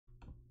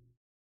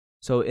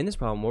So in this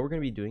problem, what we're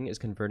going to be doing is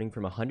converting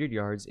from 100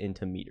 yards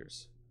into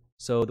meters.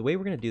 So the way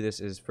we're going to do this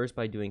is first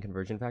by doing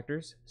conversion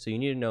factors. So you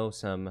need to know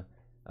some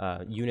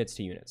units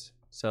to units.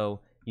 So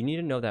you need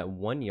to know that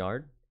 1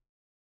 yard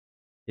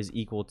is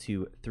equal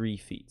to 3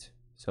 feet.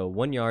 So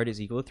 1 yard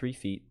is equal to 3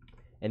 feet.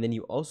 And then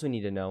you also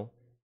need to know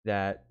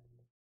that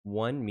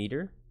 1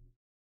 meter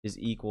is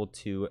equal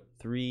to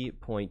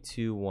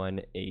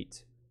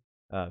 3.218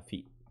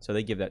 feet. So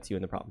they give that to you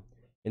in the problem.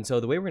 And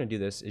so the way we're going to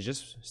do this is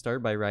just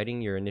start by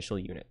writing your initial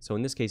unit. So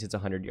in this case, it's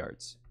 100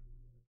 yards.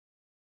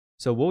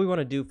 So what we want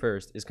to do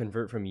first is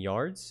convert from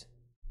yards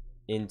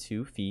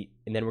into feet,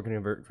 and then we're going to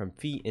convert from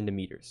feet into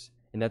meters.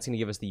 And that's going to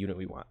give us the unit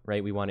we want,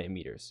 right? We want it in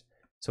meters.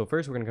 So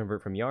first we're going to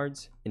convert from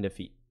yards into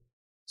feet.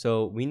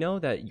 So we know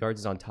that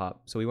yards is on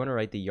top, so we want to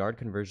write the yard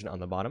conversion on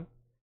the bottom.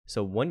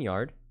 So 1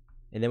 yard,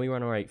 and then we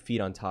want to write feet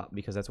on top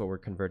because that's what we're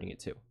converting it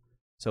to.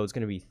 So it's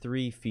going to be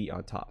 3 feet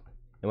on top.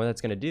 And what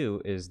that's going to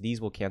do is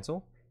these will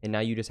cancel, and now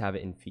you just have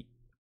it in feet.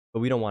 But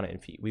we don't want it in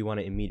feet. We want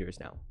it in meters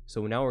now.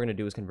 So now what we're going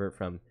to do is convert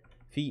from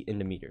feet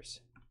into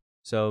meters.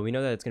 So we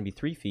know that it's going to be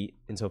 3 feet,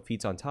 and so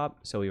feet's on top,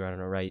 so we want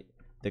to write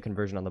the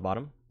conversion on the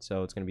bottom.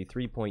 So it's going to be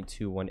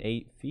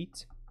 3.218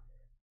 feet,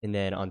 and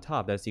then on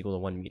top, that's equal to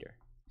 1 meter.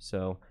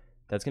 So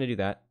that's going to do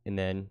that, and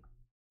then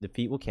the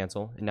feet will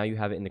cancel, and now you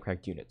have it in the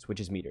correct units, which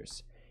is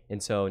meters.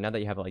 And so now that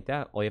you have it like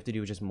that, all you have to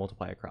do is just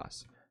multiply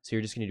across. So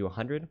you're just going to do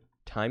 100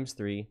 times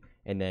 3,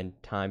 and then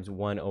times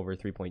 1 over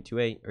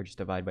 3.28, or just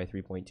divide by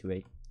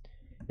 3.28.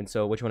 And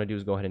so what you want to do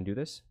is go ahead and do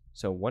this.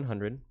 So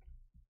 100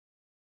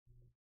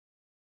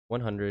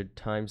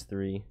 times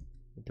 3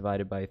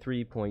 divided by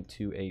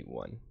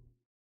 3.281.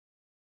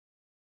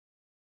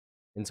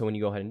 And so when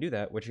you go ahead and do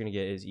that, what you're going to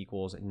get is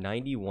equals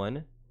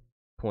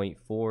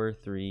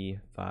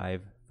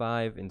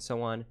 91.4355 and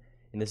so on.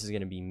 And this is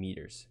going to be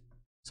meters.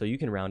 So you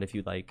can round if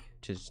you'd like,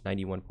 just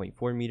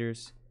 91.4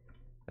 meters.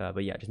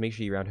 But yeah, just make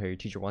sure you round how your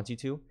teacher wants you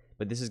to.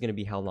 But this is going to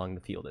be how long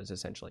the field is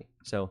essentially.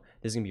 So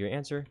this is going to be your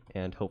answer,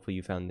 and hopefully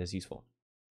you found this useful.